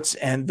Jalen Hurts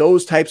and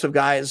those types of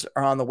guys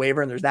are on the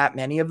waiver and there's that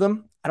many of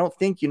them, I don't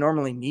think you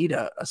normally need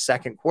a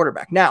second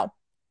quarterback. Now,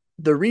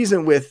 the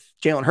reason with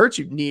Jalen Hurts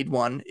you need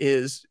one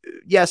is,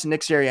 yes,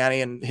 Nick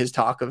Sirianni and his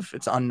talk of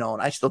it's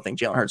unknown. I still think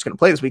Jalen Hurts is going to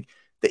play this week.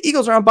 The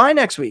Eagles are on bye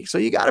next week, so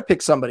you got to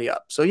pick somebody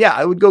up. So, yeah,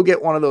 I would go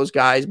get one of those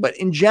guys. But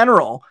in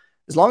general,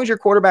 as long as your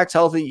quarterback's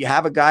healthy, you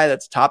have a guy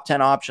that's top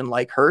 10 option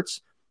like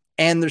Hurts,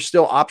 and there's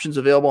still options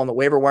available on the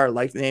waiver wire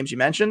like the names you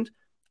mentioned,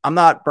 I'm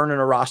not burning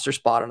a roster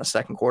spot on a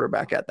second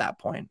quarterback at that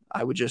point.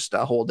 I would just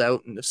hold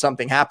out, and if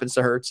something happens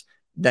to Hurts,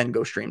 then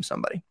go stream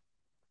somebody.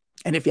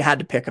 And if you had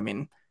to pick, I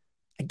mean,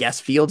 I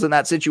guess Fields in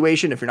that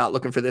situation, if you're not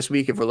looking for this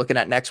week, if we're looking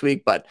at next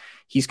week, but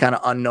he's kind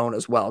of unknown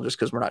as well, just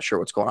because we're not sure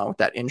what's going on with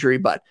that injury.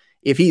 But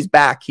if he's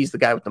back, he's the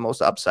guy with the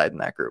most upside in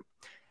that group.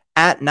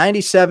 At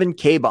 97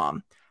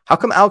 K-Bomb, how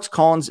come Alex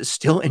Collins is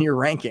still in your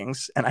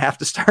rankings and I have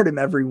to start him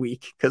every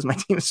week because my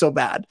team is so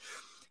bad?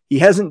 He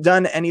hasn't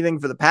done anything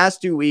for the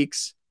past 2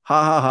 weeks.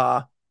 Ha ha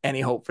ha. Any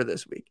hope for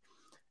this week?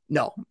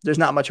 No, there's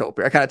not much hope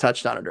here. I kind of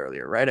touched on it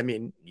earlier, right? I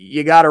mean,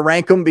 you got to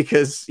rank him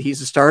because he's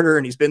a starter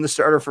and he's been the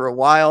starter for a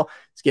while.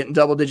 He's getting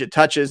double-digit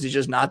touches. He's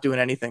just not doing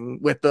anything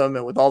with them.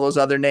 And with all those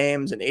other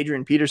names and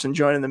Adrian Peterson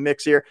joining the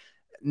mix here,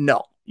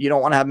 no, you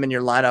don't want to have him in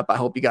your lineup. I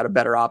hope you got a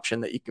better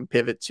option that you can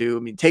pivot to.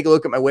 I mean, take a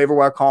look at my waiver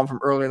wire column from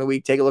earlier in the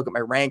week. Take a look at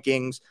my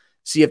rankings.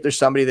 See if there's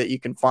somebody that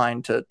you can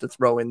find to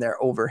throw in there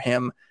over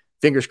him.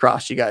 Fingers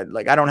crossed you got,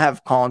 I don't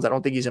have Collins. I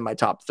don't think he's in my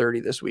top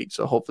 30 this week.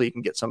 So hopefully you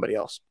can get somebody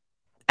else.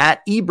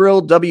 At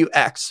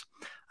EBRILWX,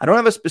 I don't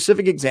have a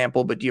specific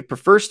example, but do you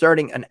prefer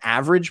starting an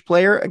average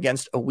player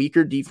against a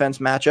weaker defense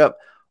matchup,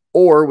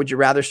 or would you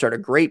rather start a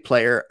great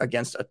player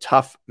against a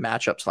tough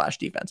matchup /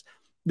 defense?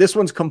 This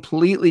one's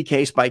completely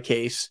case by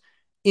case.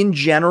 In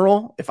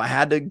general, if I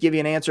had to give you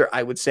an answer,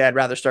 I would say I'd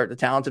rather start the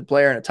talented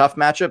player in a tough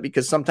matchup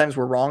because sometimes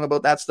we're wrong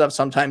about that stuff.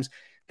 Sometimes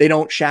they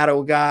don't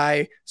shadow a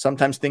guy.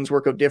 Sometimes things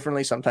work out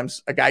differently.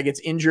 Sometimes a guy gets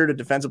injured, a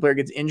defensive player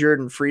gets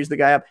injured and frees the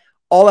guy up.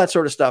 All that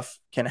sort of stuff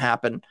can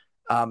happen.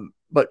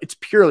 But it's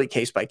purely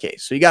case by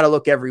case. So you got to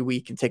look every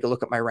week and take a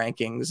look at my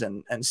rankings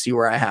and see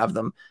where I have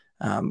them.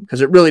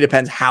 Because it really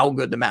depends how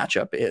good the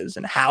matchup is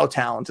and how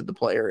talented the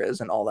player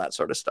is and all that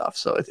sort of stuff.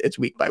 So it's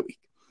week by week.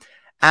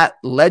 At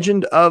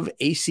Legend of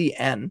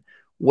ACN,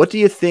 what do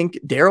you think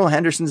Darrell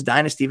Henderson's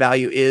dynasty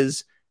value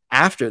is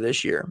after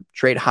this year?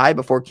 Trade high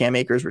before Cam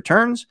Akers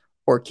returns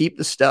or keep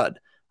the stud?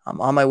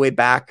 I'm on my way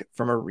back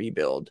from a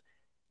rebuild.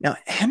 Now,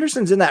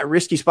 Henderson's in that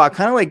risky spot,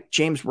 kind of like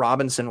James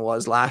Robinson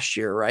was last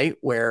year, right?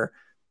 Where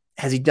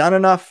has he done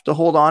enough to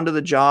hold on to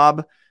the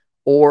job,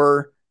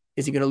 or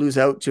is he going to lose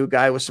out to a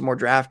guy with some more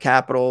draft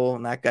capital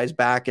and that guy's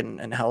back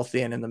and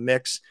healthy and in the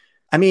mix?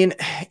 I mean,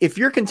 if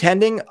you're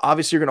contending,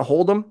 obviously you're going to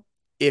hold him.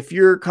 If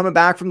you're coming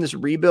back from this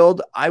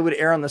rebuild, I would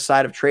err on the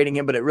side of trading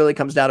him, but it really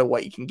comes down to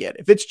what you can get.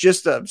 If it's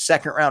just a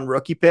second round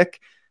rookie pick,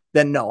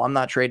 then no, I'm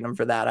not trading him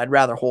for that. I'd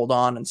rather hold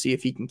on and see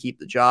if he can keep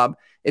the job.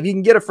 If you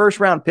can get a first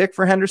round pick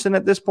for Henderson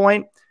at this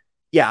point,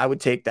 yeah, I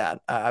would take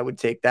that. I would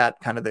take that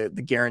kind of the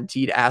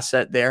guaranteed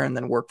asset there and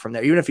then work from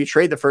there. Even if you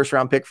trade the first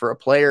round pick for a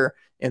player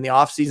in the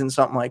offseason,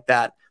 something like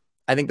that,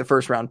 I think the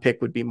first round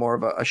pick would be more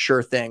of a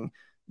sure thing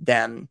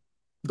than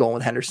going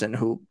with Henderson,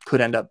 who could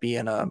end up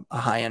being a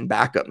high-end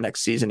backup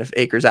next season if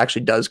Akers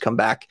actually does come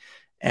back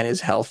and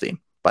is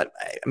healthy. But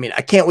I mean,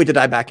 I can't wait to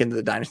dive back into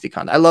the dynasty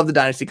content. I love the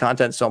dynasty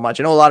content so much.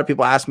 I know a lot of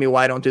people ask me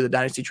why I don't do the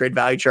dynasty trade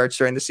value charts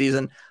during the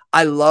season.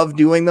 I love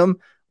doing them,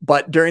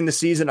 but during the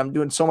season, I'm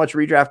doing so much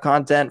redraft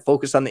content,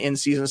 focused on the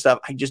in-season stuff.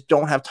 I just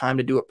don't have time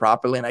to do it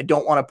properly. And I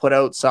don't want to put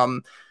out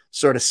some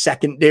sort of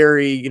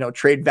secondary,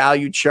 trade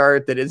value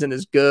chart that isn't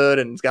as good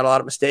and it's got a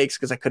lot of mistakes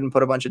because I couldn't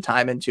put a bunch of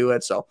time into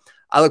it. So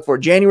I look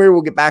forward. January,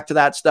 we'll get back to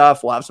that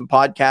stuff. We'll have some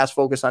podcasts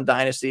focused on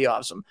dynasty. I'll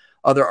have some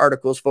other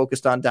articles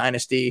focused on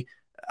dynasty.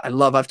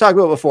 I've talked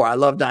about it before. I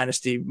love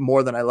dynasty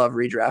more than I love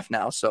redraft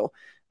now. So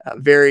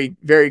very,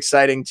 very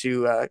exciting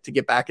to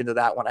get back into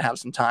that when I have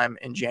some time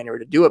in January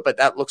to do it. But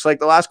that looks like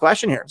the last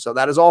question here. So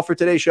that is all for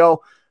today's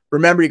show.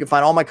 Remember, you can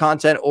find all my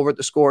content over at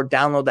The Score.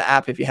 Download the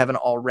app if you haven't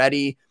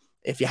already.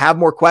 If you have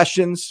more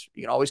questions,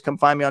 you can always come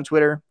find me on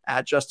Twitter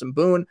at Justin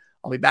Boone.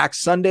 I'll be back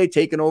Sunday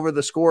taking over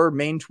the Score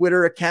main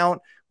Twitter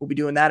account. We'll be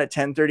doing that at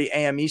 10:30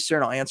 a.m.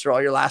 Eastern. I'll answer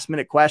all your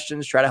last-minute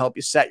questions, try to help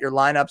you set your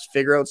lineups,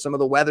 figure out some of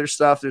the weather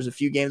stuff. There's a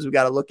few games we've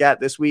got to look at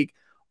this week,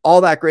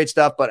 all that great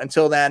stuff. But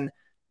until then,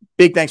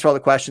 big thanks for all the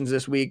questions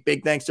this week.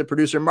 Big thanks to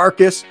producer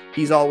Marcus.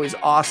 He's always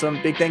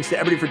awesome. Big thanks to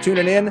everybody for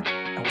tuning in,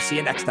 and we'll see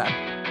you next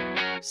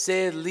time.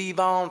 Said leave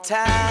on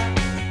time,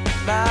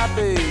 my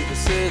baby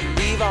said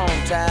leave on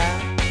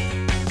time.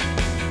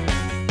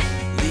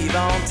 Leave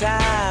on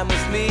time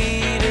with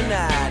me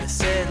tonight.